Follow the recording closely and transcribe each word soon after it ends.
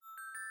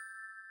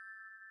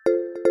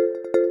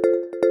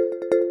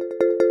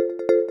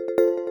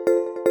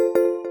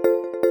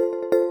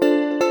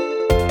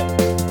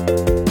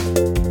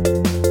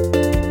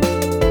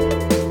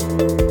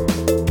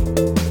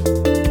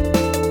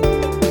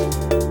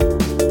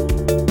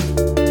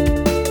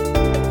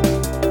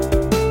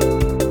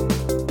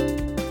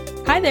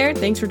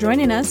Thanks for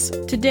joining us.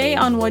 Today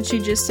on What'd She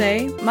Just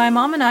Say, my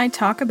mom and I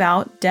talk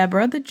about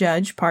Deborah the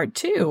Judge Part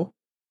 2.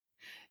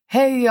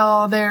 Hey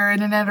y'all there,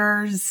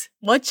 interneters.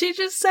 What'd she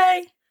just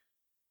say?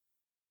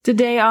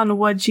 Today on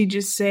What'd She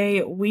Just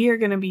Say, we are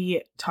going to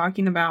be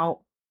talking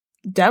about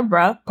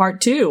Deborah Part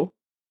 2.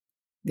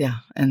 Yeah,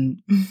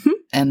 and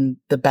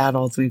the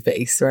battles we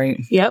face, right?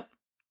 Yep.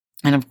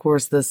 And of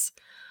course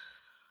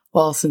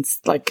since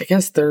I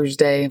guess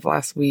Thursday of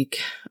last week,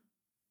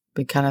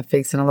 been kind of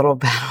facing a little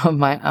battle of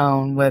my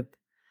own with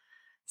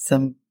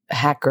some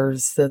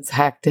hackers that's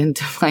hacked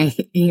into my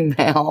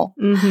email.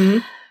 Mm-hmm.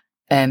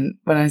 And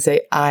when I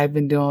say I've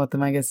been dealing with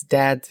them, I guess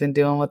Dad's been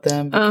dealing with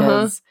them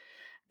because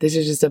this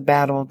is just a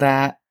battle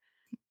that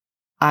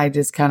I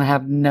just kind of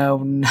have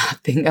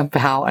nothing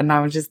about. And I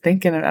was just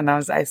thinking, and I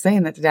was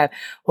saying that to Dad,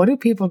 what do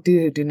people do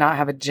who do not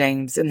have a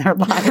James in their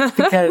life?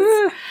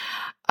 Because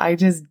I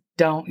just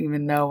don't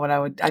even know what I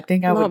would. I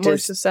think I would more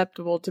just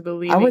susceptible to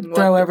believing. I would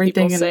throw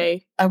everything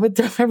say. I would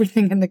throw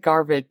everything in the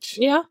garbage.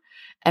 Yeah,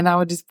 and I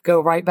would just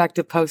go right back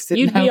to Post-it.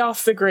 You'd be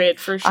off the grid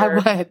for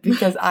sure. I would,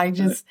 because I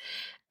just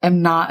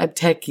am not a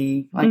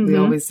techie. Like we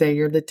always say,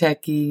 you're the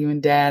techie, you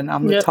and Dad, and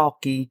I'm the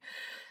talkie.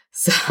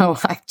 So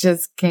I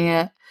just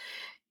can't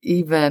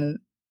even.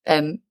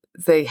 And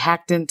they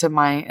hacked into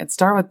it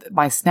started with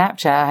my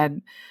Snapchat. I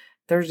had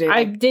Thursday.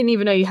 I didn't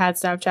even know you had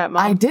Snapchat,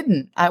 Mom. I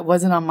didn't. It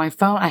wasn't on my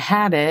phone. I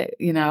had it.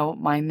 You know,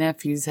 my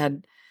nephews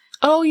had.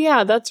 Oh,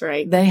 yeah, that's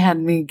right. They had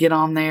me get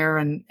on there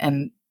and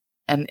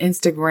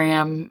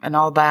Instagram and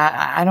all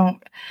that.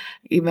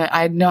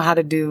 I know how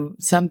to do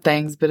some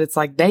things, but it's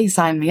like they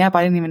signed me up.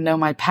 I didn't even know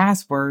my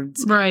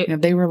passwords. Right. You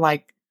know, they were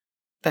like,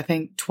 I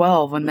think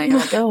 12 when they were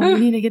like, oh, we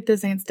need to get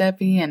this, Aunt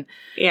Steffi. And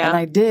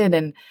I did.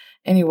 And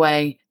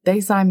anyway, they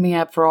signed me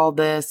up for all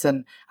this,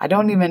 and I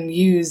don't even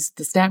use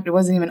the Snap. It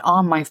wasn't even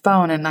on my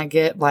phone. And I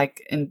get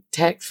like in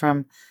text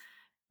from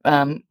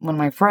one of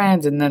my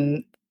friends, and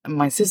then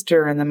my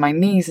sister, and then my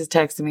niece is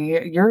texting me,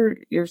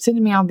 you're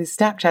sending me all these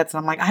Snapchats. And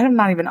I'm like, I'm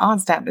not even on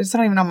Snap. It's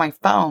not even on my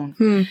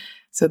phone.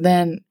 So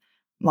then,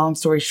 long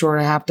story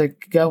short, I have to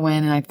go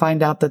in and I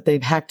find out that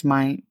they've hacked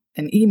an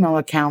email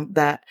account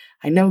that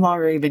I no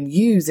longer even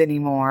use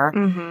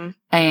anymore.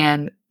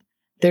 And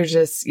they're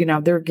just,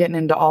 they're getting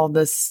into all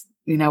this,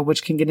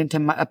 which can get into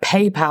a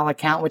PayPal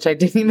account, which I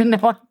didn't even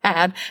know I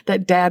had,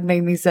 that Dad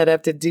made me set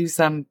up to do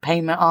some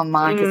payment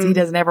online because he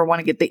doesn't ever want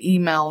to get the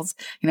emails,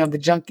 the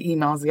junk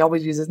emails. He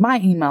always uses my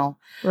email.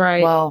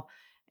 Right. Well,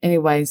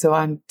 anyway, so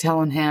I'm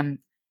telling him,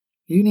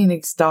 you need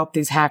to stop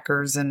these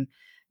hackers. And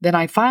then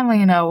I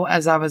finally,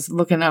 as I was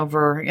looking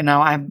over,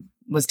 I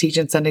was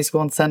teaching Sunday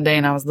school on Sunday,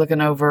 and I was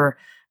looking over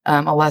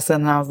a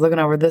lesson, and I was looking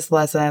over this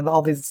lesson. I had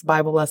all these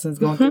Bible lessons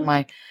going through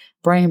my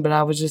brain, but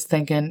I was just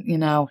thinking,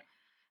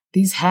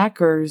 these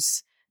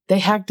hackers, they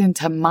hacked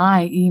into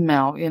my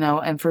email,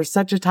 and for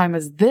such a time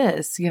as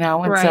this,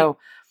 and so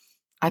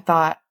I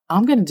thought,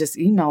 I'm going to just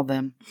email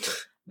them.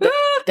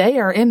 They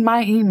are in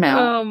my email.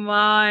 Oh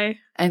my.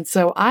 And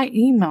so I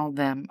emailed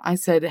them. I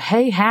said,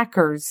 hey,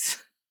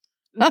 hackers.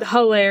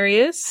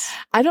 Hilarious.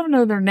 I don't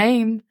know their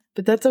name,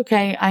 but that's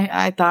okay.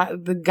 I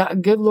thought the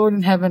good Lord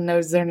in heaven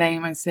knows their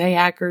name. I said, hey,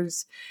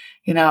 hackers,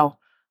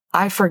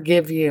 I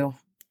forgive you.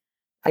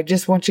 I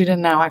just want you to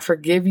know I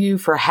forgive you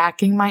for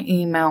hacking my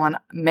email and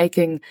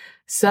making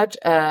such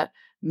a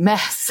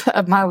mess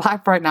of my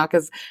life right now.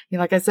 Because,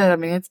 like I said,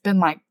 it's been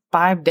like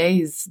 5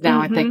 days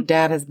now. I think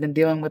Dad has been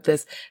dealing with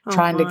this,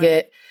 trying to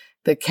get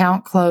the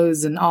account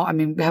closed and all.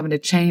 Having to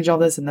change all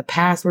this and the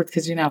passwords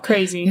because,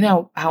 crazy.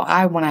 How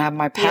I want to have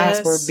my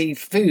password be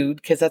food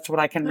because that's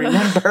what I can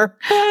remember.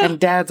 And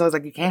Dad's always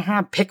like, you can't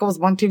have pickles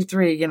 1, 2,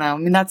 3.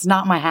 That's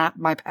not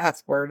my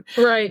password.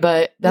 Right.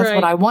 But that's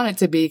what I want it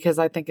to be because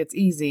I think it's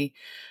easy.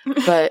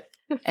 But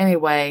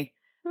anyway,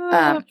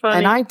 and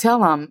I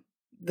tell him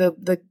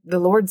the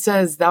Lord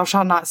says, thou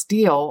shalt not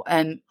steal.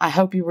 And I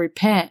hope you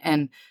repent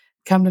and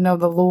come to know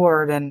the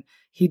Lord, and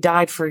He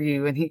died for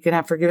you, and He can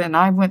have forgiven. And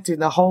I went through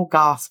the whole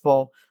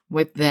gospel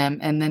with them.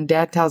 And then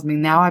Dad tells me,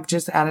 now I've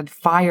just added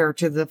fire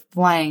to the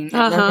flame,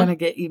 and they're going to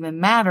get even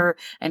madder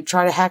and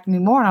try to hack me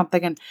more. And I'm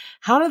thinking,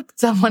 how did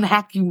someone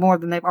hack you more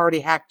than they've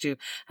already hacked you?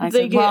 And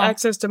they get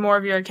access to more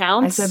of your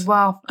accounts? I said,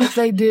 well, if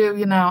they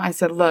do, I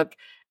said, look,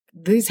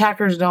 these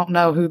hackers don't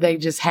know who they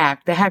just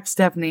hacked. They hacked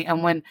Stephanie.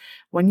 And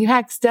when you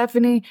hack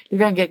Stephanie, you're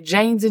going to get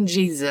James and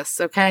Jesus.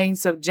 Okay.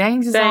 So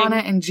James is on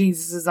it and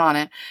Jesus is on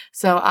it.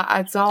 So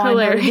that's all I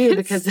know to do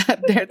because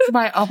that's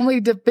my only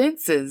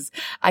defenses.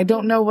 I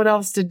don't know what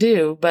else to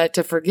do but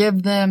to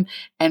forgive them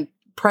and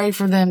pray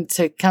for them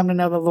to come to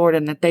know the Lord,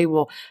 and that they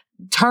will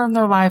turn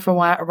their life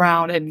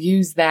around and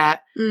use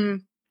that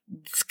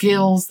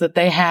skills that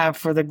they have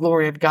for the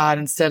glory of God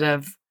instead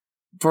of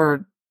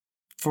for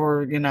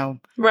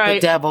the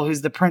devil,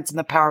 who's the prince and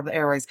the power of the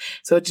airways.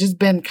 So it's just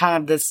been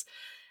kind of this,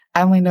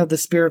 I only know the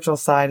spiritual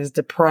side is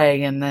to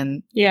pray and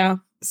then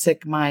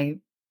sick my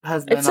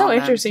husband. It's so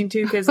interesting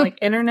too, because like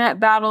internet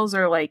battles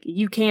are like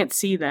you can't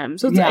see them,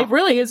 so it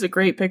really is a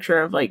great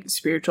picture of like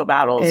spiritual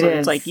battles.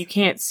 It's like you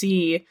can't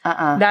see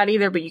that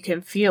either, but you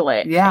can feel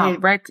it. Yeah,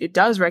 and it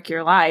does wreck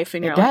your life,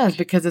 and it does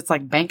because it's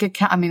like bank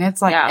account. I mean,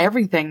 it's like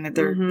everything that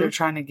they're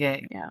trying to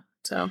get. Yeah,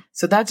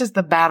 so that's just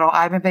the battle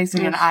I've been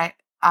facing, and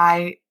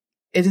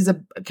it is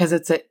because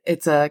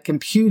it's a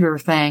computer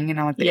thing, you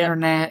know, with the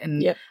internet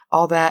and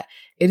all that.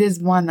 It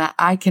is one that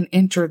I can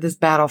enter this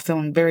battle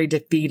feeling very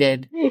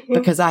defeated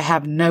because I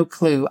have no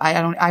clue.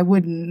 I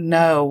wouldn't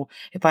know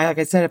if like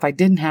I said, if I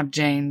didn't have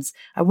James,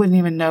 I wouldn't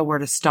even know where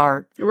to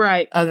start.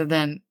 Right. Other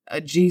than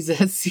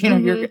Jesus, you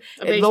know,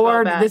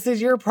 Lord, this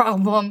is your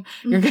problem.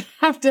 You're going to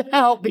have to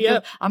help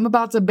because I'm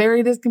about to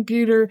bury this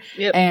computer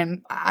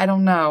and I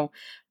don't know.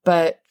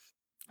 But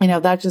you know,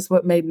 that's just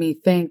what made me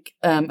think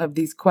of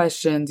these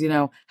questions. You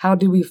know, how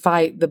do we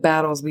fight the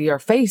battles we are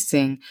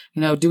facing?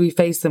 You know, do we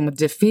face them with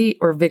defeat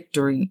or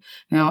victory?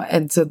 You know,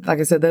 and so, like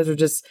I said, those are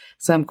just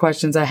some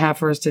questions I have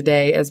for us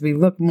today as we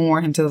look more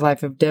into the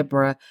life of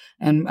Deborah.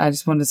 And I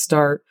just want to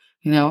start,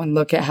 you know, and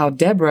look at how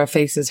Deborah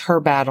faces her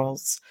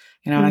battles.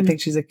 You know, and I think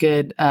she's a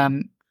good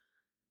one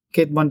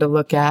to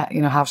look at,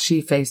 you know, how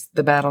she faced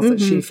the battles that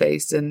she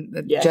faced in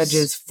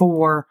Judges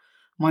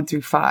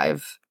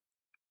 4:1-5.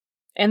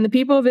 And the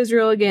people of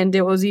Israel again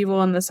did what was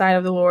evil in the sight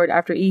of the Lord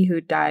after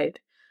Ehud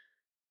died.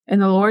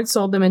 And the Lord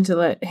sold them into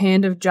the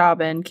hand of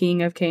Jabin,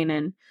 king of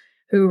Canaan,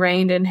 who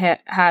reigned in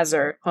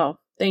Hazor. Oh,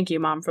 thank you,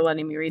 Mom, for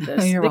letting me read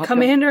this. You're welcome.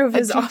 Commander of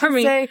his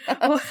army.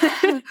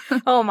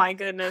 Oh, my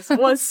goodness.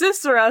 Was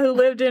Sisera, who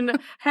lived in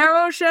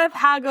Harosheth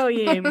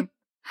Hagoyim.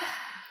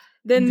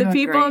 Then the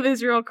people of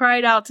Israel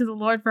cried out to the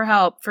Lord for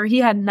help, for he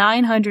had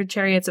 900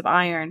 chariots of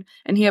iron,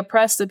 and he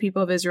oppressed the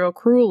people of Israel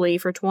cruelly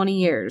for 20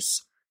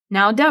 years.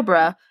 Now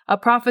Deborah, a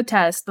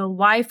prophetess, the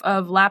wife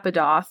of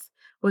Lapidoth,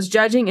 was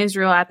judging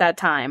Israel at that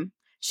time.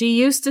 She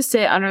used to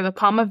sit under the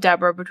palm of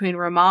Deborah between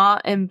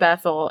Ramah and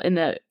Bethel in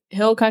the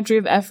hill country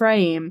of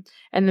Ephraim,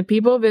 and the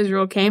people of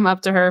Israel came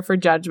up to her for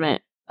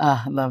judgment.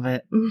 I love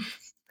it.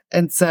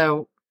 And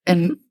so,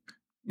 and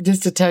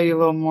just to tell you a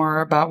little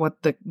more about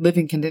what the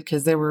living condition,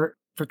 because they were,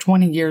 for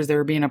 20 years, they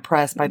were being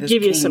oppressed by this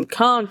king. Give you some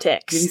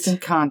context.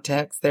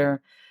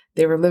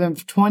 They were living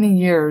for 20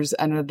 years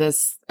under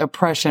this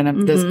oppression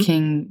of this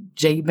king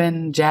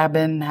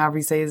Jabin, however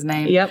you say his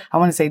name. Yep. I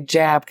want to say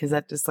Jab because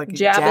that's just like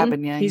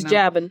jabbing. Yeah, he's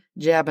jabbing.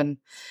 Jabbing.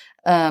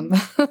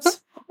 But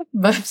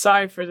I'm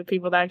sorry for the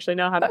people that actually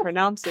know how to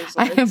pronounce these words.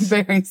 I am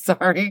very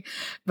sorry.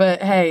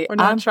 But hey,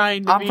 I'm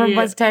from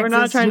West Texas. We're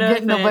not trying to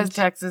get the West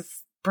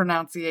Texas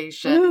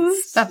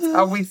pronunciations. That's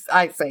how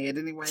I say it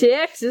anyway.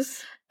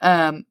 Texas.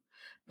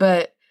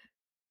 But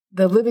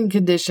the living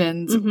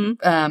conditions,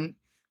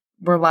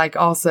 were like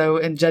also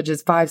in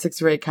Judges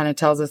 5:6-8 kind of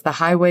tells us the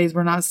highways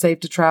were not safe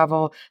to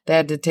travel. They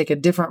had to take a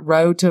different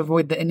road to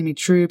avoid the enemy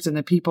troops and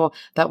the people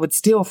that would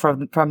steal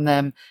from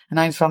them. And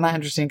I just found that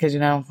interesting because, you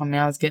know, I mean,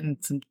 I was getting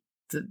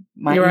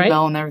my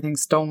email and everything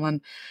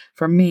stolen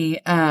from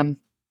me.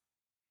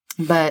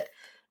 But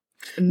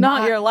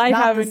not your life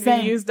having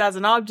to be used as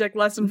an object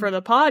lesson for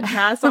the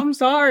podcast. I'm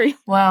sorry.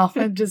 Well,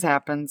 it just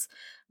happens.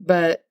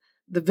 But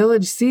the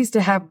village ceased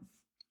to have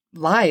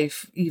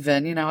life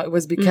even, you know, it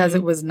was because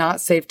it was not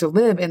safe to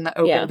live in the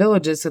open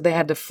villages. So they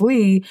had to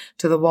flee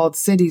to the walled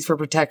cities for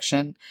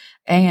protection.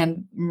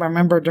 And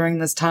remember during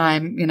this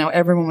time, you know,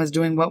 everyone was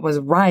doing what was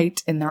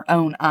right in their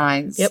own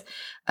eyes. Yep.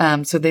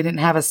 So they didn't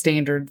have a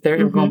standard.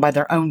 They were going by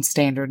their own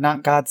standard,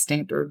 not God's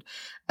standard.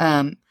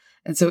 And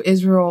so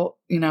Israel,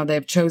 you know,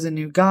 they've chosen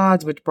new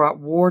gods, which brought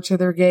war to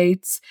their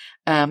gates.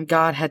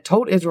 God had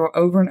told Israel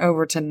over and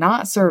over to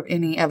not serve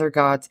any other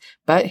gods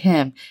but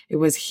him. It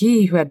was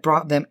he who had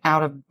brought them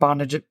out of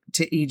bondage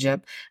to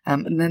Egypt.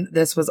 And then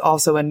this was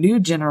also a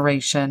new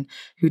generation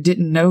who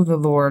didn't know the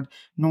Lord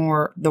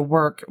nor the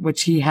work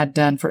which he had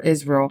done for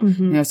Israel.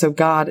 You know, so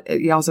God,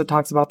 he also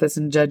talks about this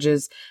in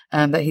Judges,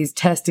 that he's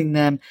testing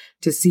them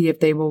to see if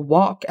they will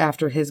walk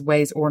after his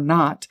ways or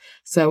not.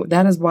 So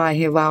that is why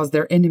he allows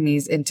their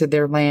enemies into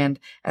their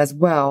land as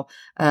well.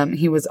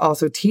 He was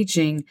also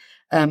teaching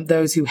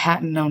those who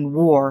hadn't known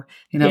war,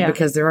 you know,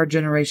 because there are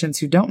generations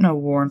who don't know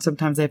war and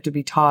sometimes they have to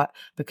be taught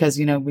because,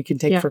 you know, we can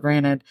take for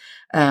granted.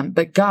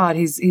 But God,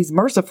 he's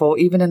merciful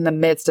even in the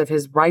midst of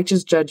his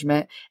righteous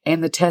judgment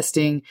and the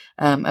testing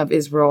of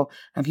Israel.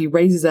 He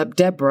raises up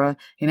Deborah,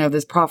 you know,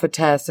 this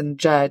prophetess and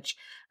judge,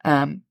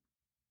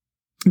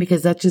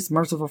 because that's just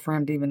merciful for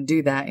him to even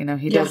do that. You know,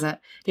 he doesn't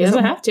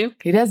have to.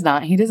 He does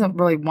not. He doesn't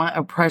really want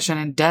oppression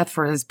and death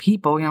for his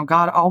people. You know,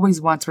 God always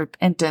wants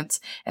repentance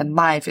and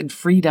life and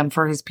freedom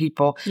for his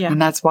people. Yeah.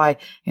 And that's why,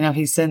 you know,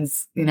 he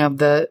sends, you know,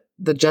 the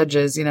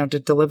judges, you know, to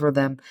deliver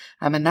them.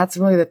 And that's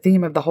really the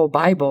theme of the whole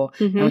Bible.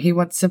 You know, he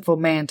wants sinful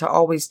man to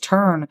always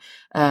turn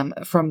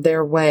from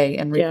their way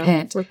and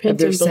repent of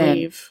their sin.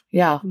 Believe.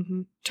 Yeah.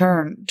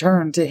 Turn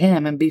to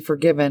him and be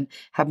forgiven,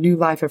 have new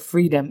life of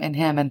freedom in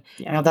him. And,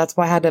 you know, that's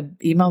why I had to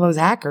email those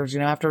hackers, you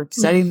know, after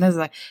studying this,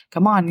 like,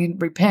 come on, you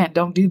repent,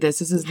 don't do this.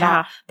 This is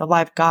not the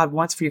life God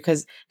wants for you.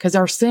 Cause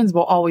our sins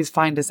will always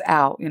find us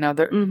out. You know,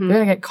 they're going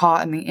to get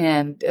caught in the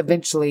end.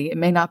 Eventually, it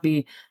may not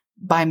be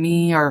by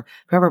me or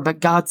whoever, but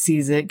God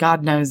sees it.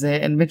 God knows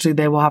it. And eventually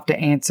they will have to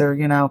answer,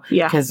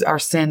 because our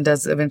sin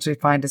does eventually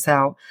find us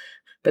out.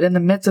 But in the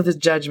midst of his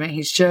judgment,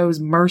 he shows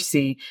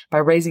mercy by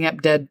raising up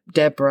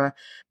Deborah.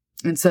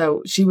 And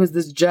so she was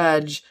this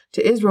judge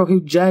to Israel who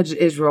judged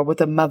Israel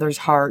with a mother's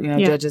heart.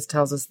 Judges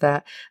tells us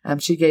that.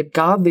 She gave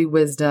godly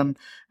wisdom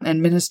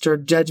and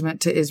ministered judgment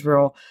to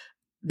Israel.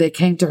 They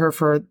came to her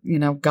for,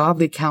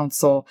 godly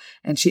counsel,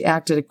 and she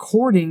acted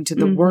according to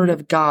the word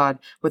of God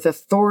with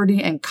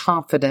authority and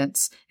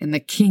confidence in the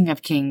King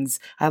of Kings.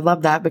 I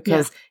love that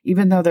because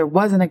even though there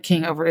wasn't a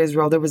king over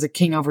Israel, there was a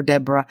king over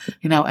Deborah,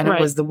 and it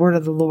was the word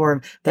of the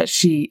Lord that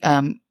she,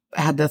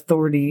 had the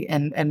authority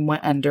and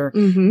went under,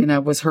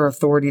 was her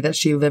authority that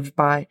she lived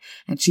by.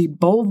 And she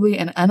boldly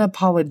and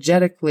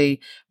unapologetically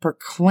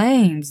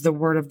proclaims the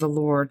word of the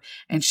Lord.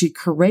 And she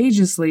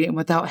courageously and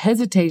without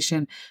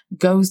hesitation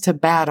goes to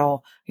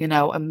battle,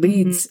 and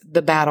leads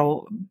the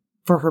battle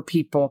for her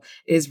people,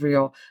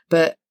 Israel.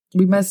 But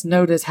we must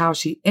notice how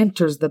she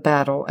enters the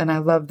battle. And I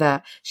love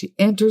that. She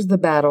enters the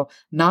battle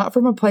not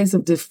from a place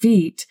of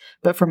defeat,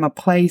 but from a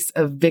place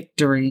of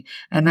victory.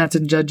 And that's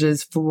in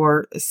Judges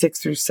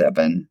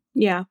 4:6-7.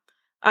 Yeah.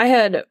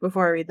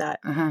 Before I read that,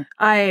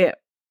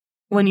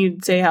 when you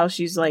say how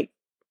she's like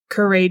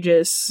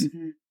courageous,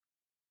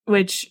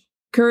 which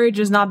courage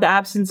is not the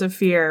absence of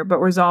fear, but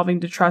resolving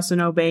to trust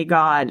and obey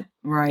God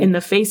in the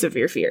face of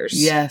your fears.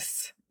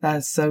 Yes.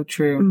 That's so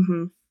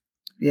true.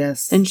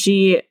 Yes. And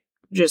she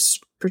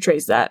just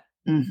portrays that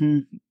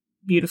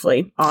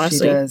beautifully,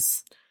 honestly. She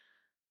does.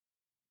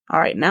 All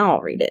right, now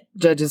I'll read it.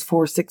 Judges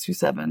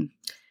 4:6-7.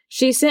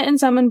 She sent and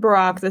summoned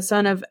Barak, the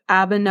son of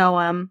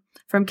Abinoam,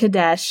 from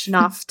Kadesh,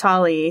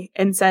 Naphtali,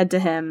 and said to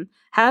him,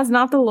 "Has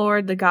not the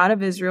Lord, the God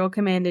of Israel,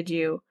 commanded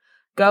you?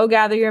 Go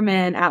gather your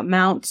men at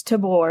Mount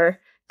Tabor,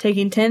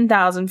 taking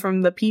 10,000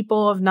 from the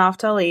people of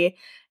Naphtali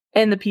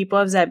and the people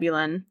of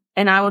Zebulun.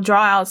 And I will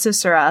draw out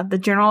Sisera, the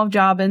general of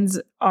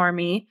Jabin's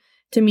army,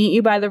 to meet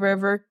you by the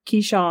river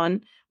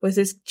Kishon, with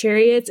his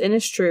chariots and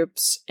his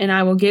troops, and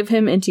I will give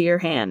him into your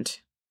hand."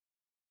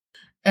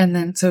 And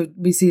then, so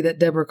we see that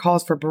Deborah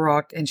calls for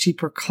Barak and she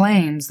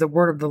proclaims the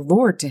word of the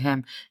Lord to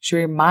him. She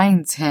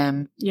reminds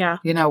him,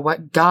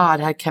 what God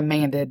had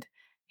commanded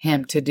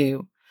him to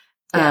do.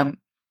 And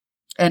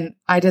then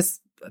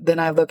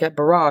I look at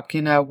Barak,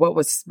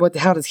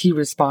 how does he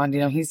respond?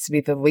 He's to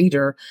be the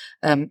leader.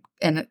 And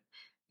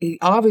he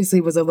obviously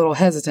was a little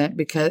hesitant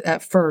because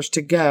at first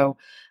to go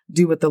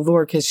do what the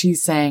Lord, because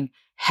she's saying,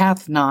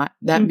 hath not,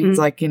 that means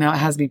it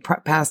has to be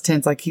past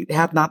tense, he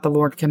hath not the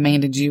Lord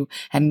commanded you,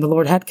 and the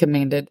Lord had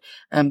commanded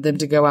them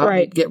to go out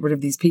and get rid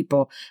of these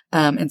people.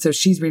 And so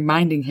she's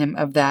reminding him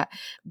of that.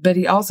 But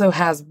he also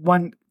has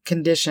one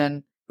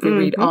condition, if you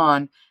read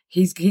on,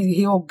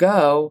 he'll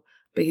go,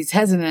 but he's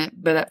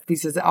hesitant, but he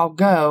says, I'll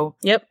go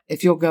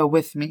if you'll go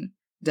with me,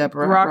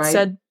 Deborah. Barak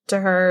said to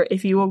her,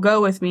 "If you will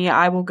go with me,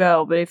 I will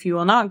go, but if you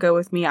will not go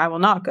with me, I will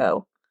not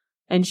go."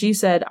 And she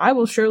said, "I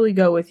will surely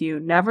go with you.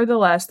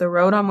 Nevertheless, the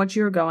road on which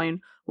you are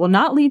going will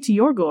not lead to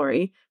your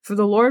glory, for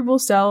the Lord will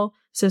sell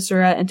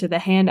Sisera into the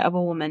hand of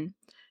a woman."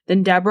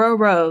 Then Deborah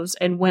arose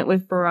and went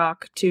with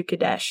Barak to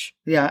Kadesh.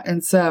 Yeah,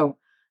 and so,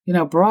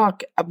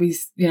 Barak,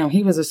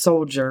 he was a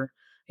soldier,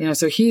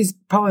 so he's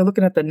probably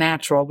looking at the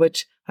natural,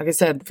 which, like I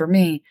said, for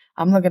me,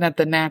 I'm looking at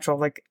the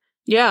natural,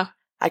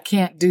 I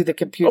can't do the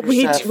computer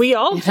stuff. We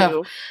all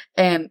do.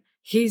 And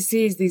he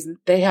sees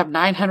they have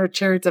 900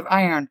 chariots of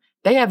iron.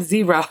 They have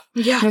 0.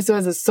 Yeah. So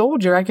as a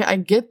soldier, I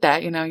get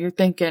that, you're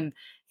thinking,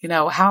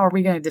 how are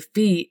we going to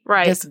defeat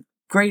this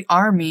great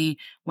army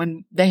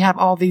when they have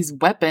all these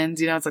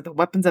weapons, it's like the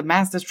weapons of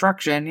mass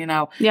destruction,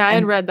 Yeah, I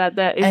had read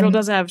that Israel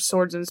doesn't have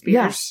swords and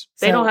spears.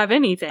 Yeah, they don't have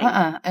anything.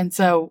 And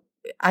so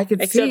I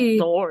could except see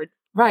the Lord.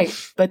 Right.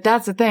 But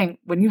that's the thing.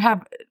 When you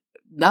have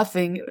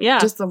nothing,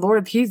 just the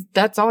Lord,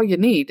 that's all you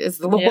need is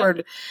the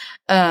Lord.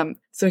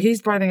 So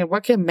he's probably thinking,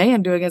 what can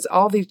man do against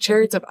all these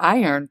chariots of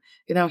iron?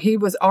 He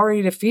was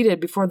already defeated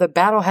before the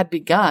battle had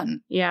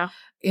begun. Yeah.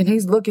 And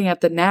he's looking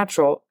at the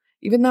natural.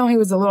 Even though he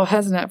was a little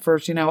hesitant at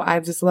first, I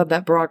just love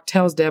that Barak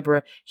tells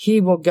Deborah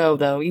he will go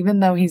though. Even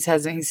though he's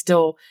hesitant, he's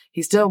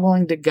still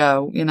willing to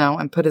go,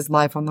 and put his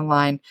life on the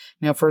line,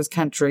 for his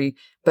country.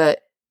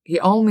 But he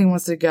only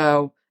wants to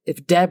go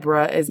if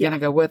Deborah is going to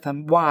go with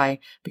him. Why?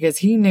 Because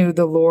he knew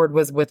the Lord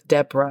was with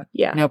Deborah.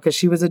 Yeah. Because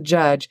she was a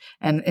judge.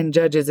 And in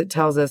Judges, it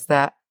tells us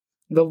that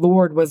the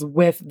Lord was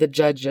with the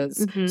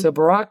judges. So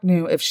Barak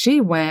knew if she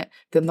went,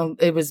 then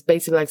it was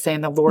basically like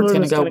saying the Lord's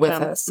going to go with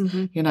us,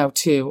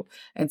 too.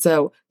 And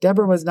so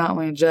Deborah was not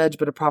only a judge,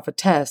 but a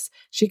prophetess.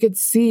 She could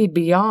see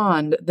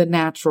beyond the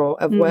natural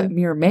of what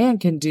mere man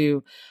can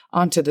do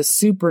onto the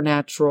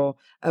supernatural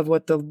of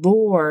what the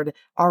Lord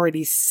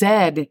already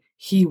said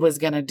he was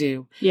going to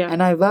do. Yeah.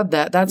 And I love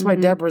that. That's why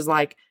Deborah's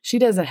like, she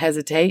doesn't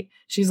hesitate.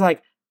 She's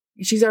like,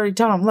 she's already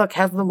telling him, look,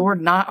 has the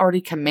Lord not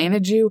already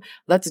commanded you?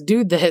 Let's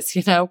do this.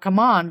 Come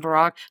on,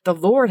 Barak. The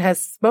Lord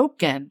has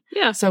spoken.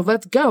 Yeah. So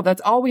let's go.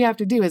 That's all we have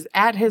to do is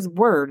at his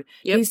word.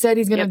 Yep. He said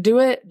he's going to do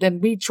it.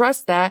 Then we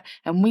trust that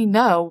and we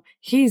know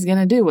he's going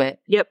to do it.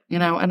 Yep.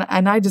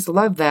 And I just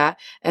love that.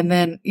 And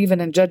then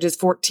even in Judges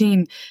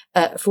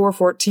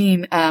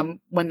 4:14,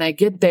 when they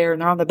get there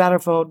and they're on the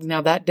battlefield,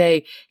 that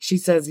day, she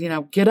says,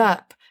 get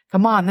up.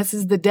 Come on. This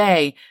is the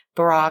day,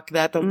 Barak,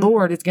 that the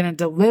Lord is going to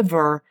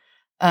deliver,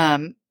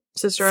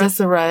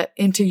 Sisera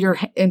into your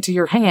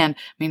hand.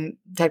 I mean,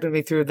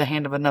 technically through the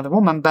hand of another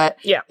woman, but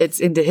it's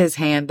into his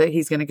hand that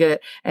he's going to get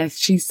it. And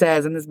she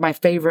says, and this is my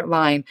favorite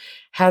line,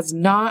 has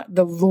not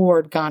the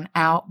Lord gone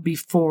out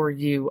before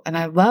you? And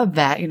I love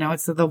that,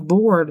 it's the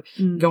Lord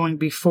going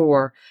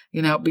before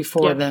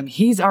them.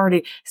 He's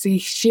already,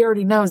 she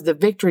already knows the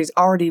victory's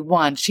already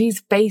won.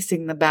 She's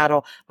facing the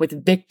battle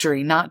with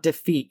victory, not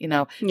defeat.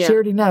 She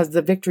already knows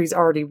the victory's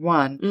already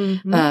won.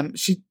 Mm-hmm.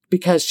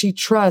 Because she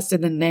trusts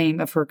in the name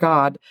of her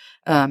God,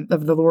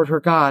 of the Lord her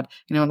God.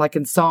 Like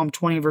in Psalm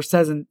 20 verse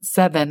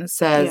 7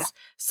 says,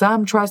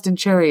 some trust in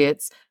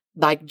chariots,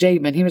 like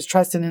Jabin. He was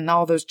trusting in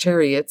all those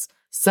chariots,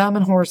 some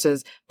in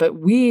horses, but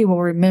we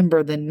will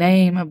remember the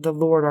name of the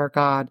Lord our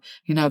God.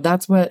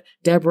 That's what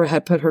Deborah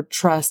had put her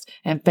trust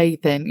and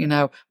faith in,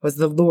 was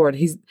the Lord.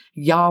 He's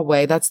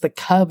Yahweh. That's the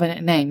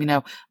covenant name.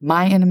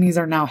 My enemies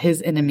are now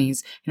his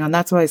enemies. And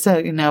that's what I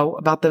said,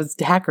 about those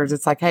hackers.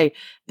 It's like, hey,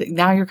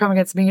 now you're coming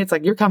against me. It's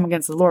like, you're coming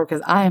against the Lord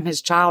because I am his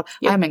child.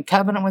 Yep. I'm in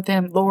covenant with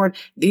him. Lord,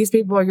 these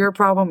people are your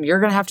problem. You're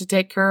going to have to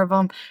take care of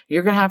them.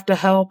 You're going to have to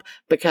help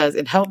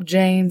help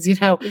James,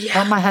 help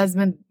my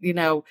husband,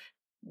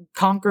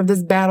 conquer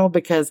this battle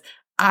because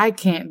I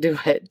can't do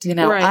it.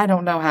 Right. I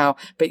don't know how,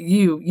 but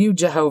you,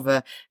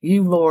 Jehovah,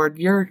 you, Lord,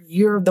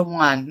 you're the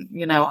one,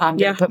 I'm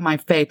going to put my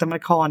faith. I'm going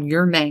to call on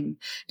your name,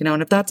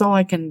 and if that's all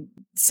I can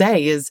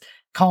say is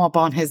call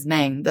upon his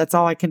name, that's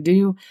all I can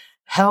do.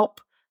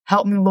 Help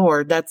me,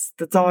 Lord. That's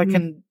all I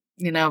can,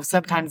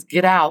 sometimes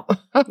get out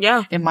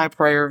in my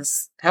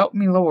prayers. Help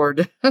me,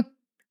 Lord.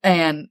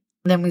 And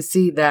then we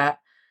see that,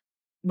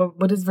 but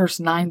what does verse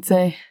 9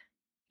 say?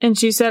 And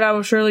she said, I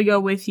will surely go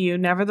with you.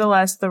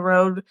 Nevertheless, the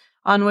road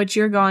on which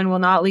you're going will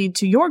not lead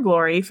to your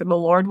glory, for the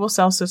Lord will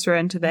sell Sisera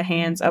into the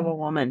hands of a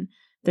woman.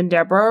 Then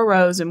Deborah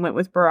arose and went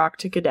with Barak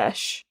to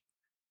Kadesh.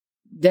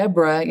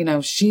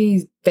 Deborah,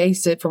 she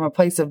faced it from a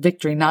place of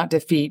victory, not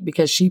defeat,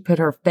 because she put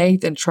her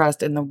faith and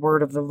trust in the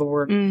word of the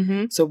Lord.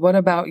 Mm-hmm. So what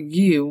about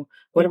you?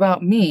 What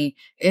about me?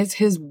 Is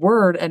his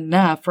word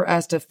enough for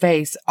us to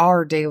face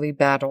our daily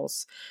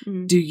battles?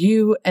 Mm-hmm. Do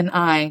you and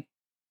I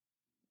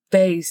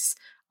face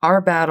our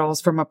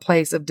battles from a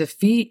place of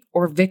defeat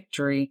or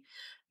victory,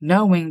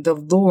 knowing the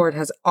Lord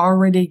has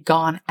already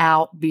gone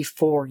out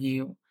before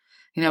you?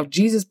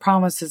 Jesus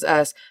promises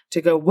us to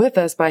go with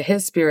us by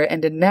his Spirit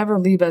and to never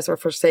leave us or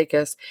forsake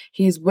us.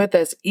 He is with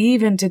us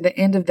even to the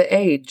end of the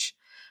age.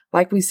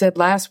 Like we said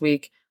last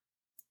week,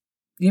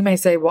 you may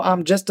say, well,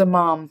 I'm just a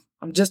mom,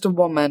 I'm just a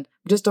woman,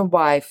 I'm just a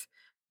wife,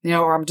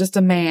 or I'm just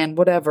a man,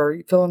 whatever,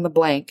 you fill in the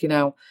blank,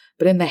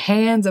 but in the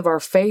hands of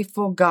our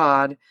faithful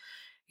God,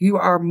 you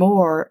are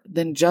more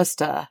than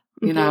just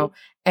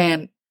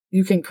and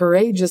you can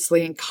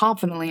courageously and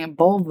confidently and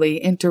boldly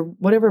enter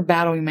whatever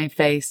battle you may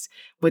face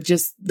with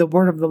just the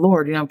word of the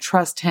Lord.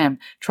 Trust him,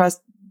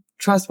 trust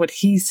what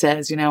he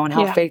says, and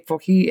how faithful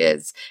he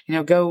is.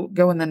 Go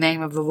in the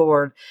name of the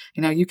Lord.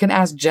 You can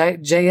ask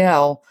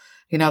Jael,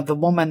 the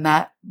woman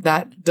that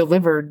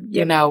delivered,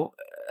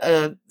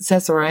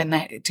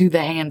 Sisera to the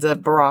hands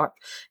of Barak.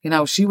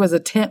 She was a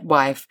tent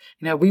wife.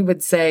 We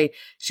would say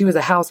she was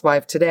a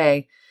housewife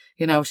today.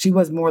 She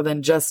was more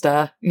than just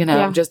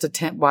just a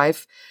tent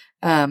wife.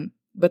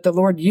 But the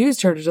Lord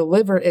used her to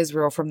deliver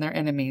Israel from their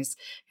enemies.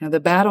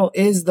 The battle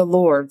is the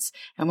Lord's.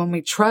 And when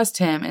we trust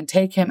him and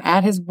take him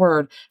at his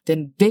word,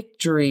 then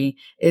victory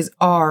is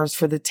ours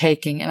for the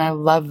taking. And I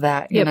love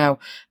that,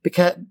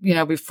 because,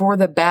 before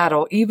the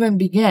battle even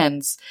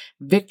begins,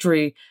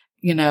 victory,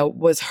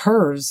 was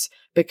hers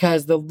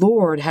because the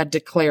Lord had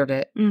declared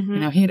it.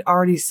 Mm-hmm. He had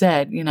already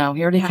said, he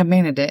already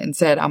commanded it and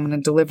said, I'm going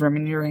to deliver him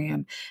in your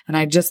hand. And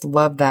I just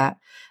love that.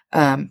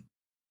 And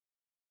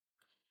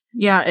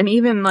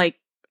even like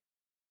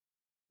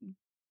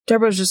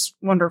Deborah's just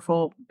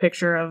wonderful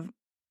picture of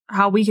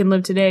how we can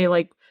live today.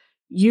 Like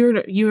you're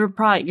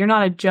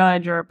not a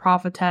judge or a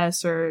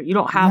prophetess or you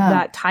don't have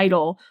that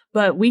title,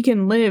 but we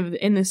can live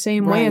in the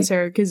same way as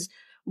her. Because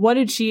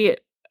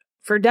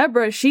for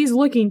Deborah, she's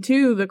looking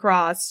to the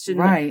cross and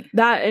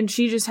and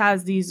she just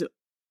has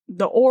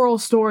the oral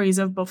stories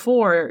of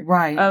before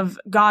of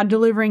God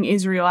delivering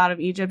Israel out of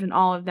Egypt and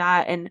all of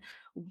that.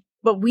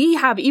 But we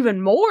have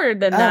even more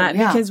than that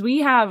because we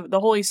have the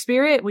Holy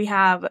Spirit.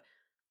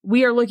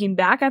 We are looking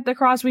back at the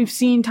cross. We've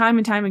seen time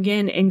and time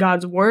again in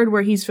God's word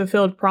where he's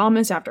fulfilled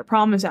promise after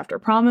promise after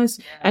promise.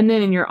 Yeah. And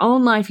then in your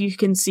own life, you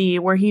can see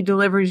where he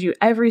delivers you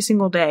every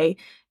single day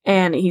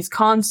and he's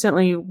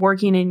constantly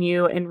working in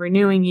you and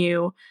renewing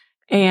you.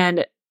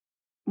 And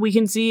we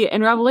can see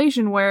in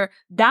Revelation where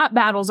that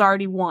battle's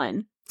already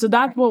won. So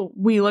that's what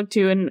we look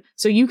to. And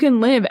so you can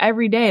live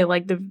every day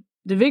like the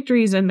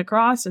victories and the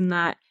cross and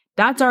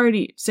that's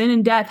already, sin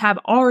and death have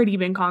already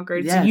been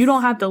conquered. Yes. So you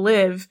don't have to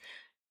live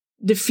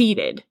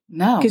defeated.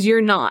 No. Because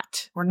you're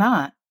not. We're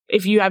not.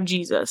 If you have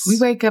Jesus. We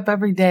wake up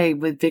every day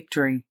with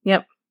victory.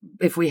 Yep.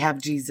 If we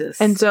have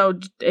Jesus. And so,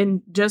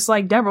 and just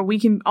like Deborah, we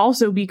can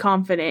also be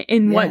confident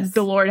in what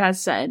the Lord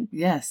has said.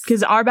 Yes.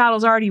 Because our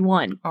battle's already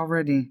won.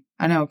 Already.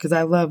 I know, because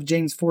I love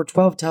James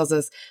 4:12 tells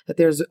us that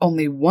there's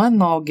only one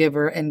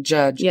lawgiver and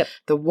judge. Yep.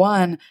 The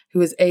one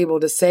who is able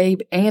to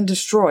save and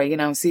destroy,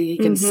 he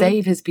can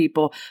save his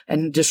people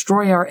and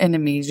destroy our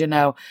enemies,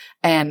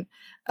 and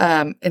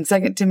in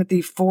 2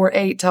 Timothy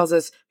 4:8 tells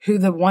us who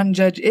the one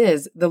judge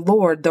is, the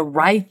Lord, the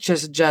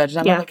righteous judge.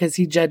 Not because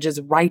he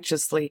judges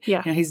righteously.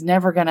 Yeah. He's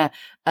never going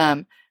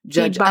to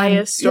judge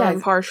biased or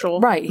impartial.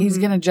 Right. He's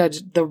going to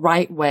judge the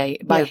right way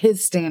by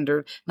his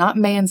standard, not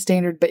man's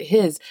standard, but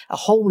a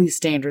holy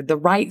standard, the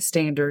right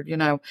standard,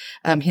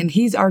 and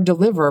he's our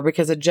deliverer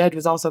because a judge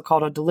was also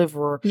called a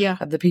deliverer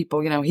of the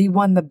people. He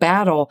won the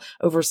battle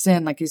over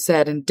sin, like you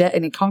said,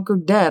 and he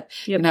conquered death,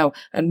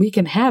 and we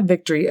can have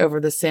victory over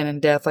the sin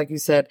and death, like you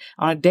said,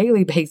 on a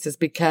daily basis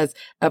because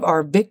of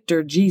our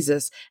victor,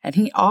 Jesus. And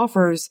he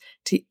offers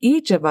to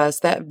each of us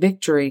that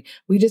victory.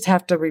 We just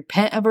have to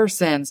repent of our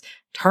sins,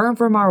 turn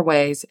from our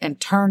ways and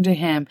turn to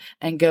him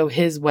and go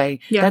his way.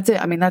 Yeah. That's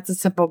it. I mean, that's a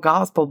simple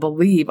gospel.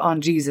 Believe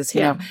on Jesus,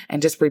 you know,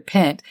 and just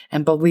repent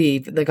and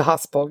believe the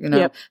gospel,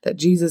 that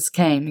Jesus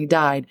came, he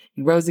died,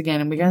 he rose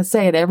again. And we're going to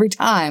say it every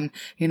time,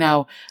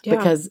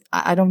 because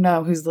I don't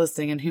know who's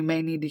listening and who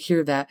may need to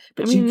hear that.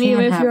 But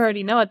even if you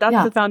already know it,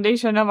 that's the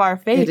foundation of our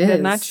faith.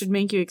 And that should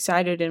make you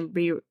excited and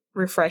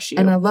refresh you.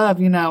 And I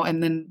love,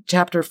 and then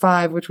chapter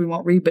 5, which we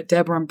won't read, but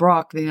Deborah and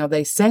Brock,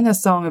 they sang a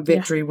song of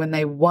victory when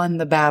they won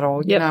the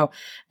battle,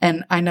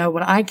 and I know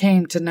when I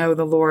came to know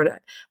the Lord,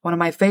 one of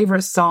my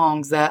favorite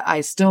songs that I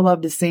still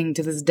love to sing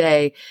to this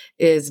day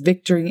is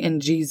Victory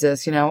in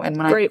Jesus, and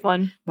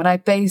when I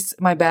face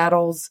my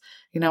battles,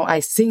 I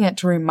sing it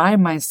to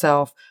remind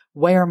myself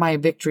where my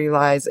victory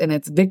lies, and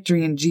it's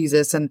victory in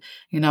Jesus. And,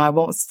 I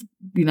won't,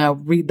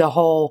 read the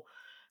whole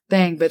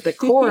thing, but the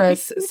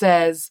chorus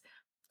says,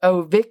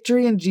 "Oh,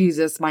 victory in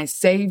Jesus, my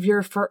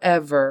Savior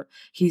forever.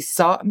 He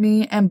sought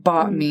me and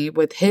bought me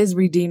with his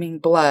redeeming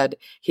blood.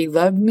 He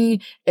loved me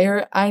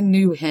ere I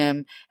knew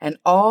him, and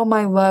all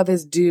my love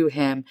is due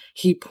him.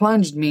 He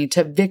plunged me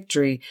to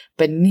victory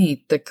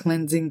beneath the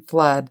cleansing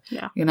flood."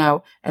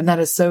 And that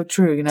is so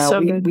true.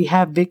 We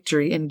have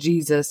victory in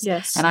Jesus.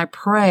 Yes. And I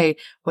pray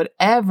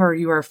whatever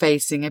you are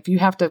facing, if you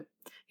have to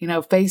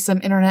face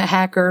some internet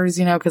hackers,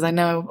 because I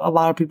know a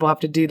lot of people have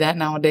to do that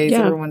nowadays.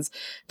 Yeah. Everyone's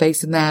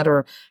facing that.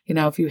 Or,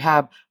 if you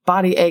have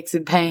body aches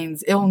and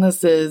pains,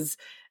 illnesses,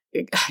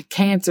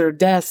 cancer,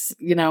 deaths,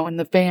 in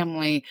the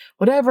family,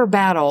 whatever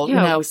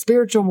battle,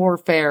 spiritual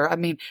warfare. I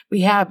mean, we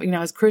have,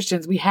 as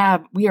Christians, we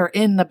are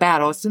in the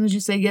battle. As soon as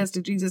you say yes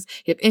to Jesus,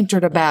 you've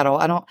entered a battle.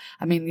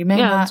 You may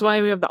not. That's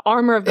why we have the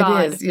armor of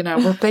God. It is,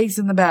 we're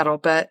facing the battle,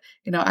 but,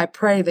 I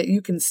pray that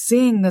you can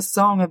sing the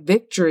song of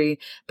victory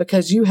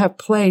because you have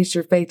placed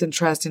your faith and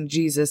trust in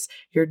Jesus,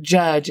 your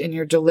judge and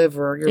your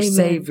deliverer, your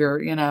Savior,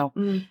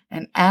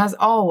 and as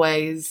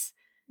always,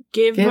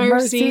 give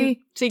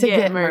mercy to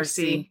get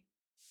mercy.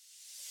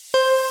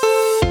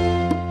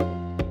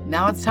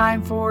 Now it's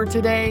time for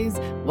today's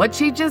What'd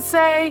She Just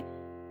Say?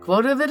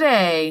 Quote of the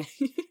day.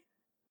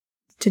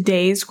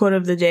 Today's quote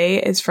of the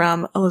day is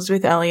from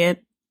Elizabeth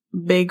Elliot.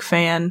 Big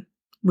fan.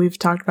 We've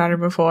talked about her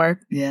before.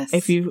 Yes.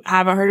 If you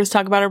haven't heard us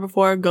talk about her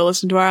before, go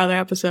listen to our other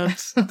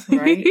episodes.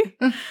 Right?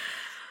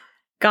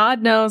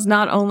 God knows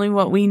not only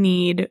what we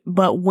need,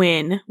 but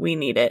when we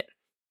need it.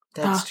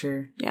 That's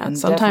true. Yeah. And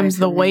sometimes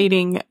the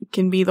waiting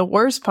can be the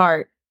worst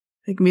part.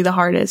 It can be the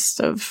hardest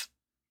of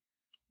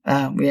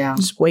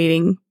just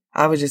waiting.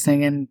 I was just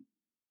thinking,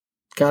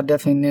 God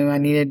definitely knew I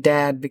needed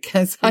Dad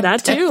because I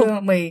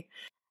definitely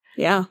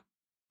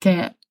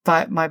can't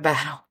fight my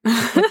battle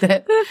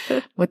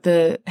with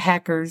the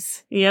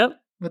hackers. Yep.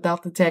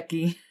 Without the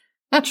techie.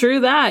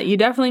 True that. You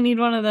definitely need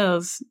one of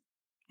those.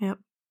 Yep.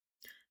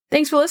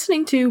 Thanks for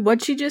listening to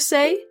What'd She Just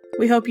Say?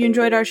 We hope you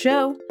enjoyed our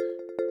show.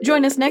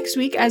 Join us next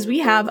week as we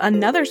have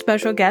another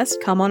special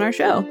guest come on our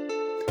show.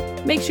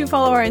 Make sure you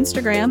follow our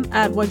Instagram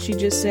at What'd She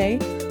Just Say,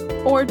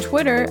 or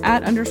Twitter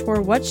at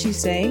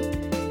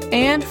 _what'dshe_say.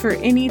 And for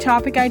any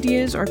topic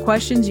ideas or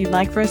questions you'd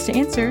like for us to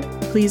answer,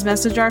 please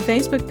message our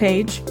Facebook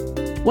page,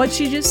 What'd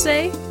She Just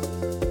Say?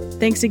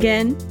 Thanks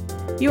again.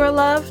 You are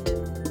loved.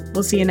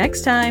 We'll see you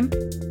next time.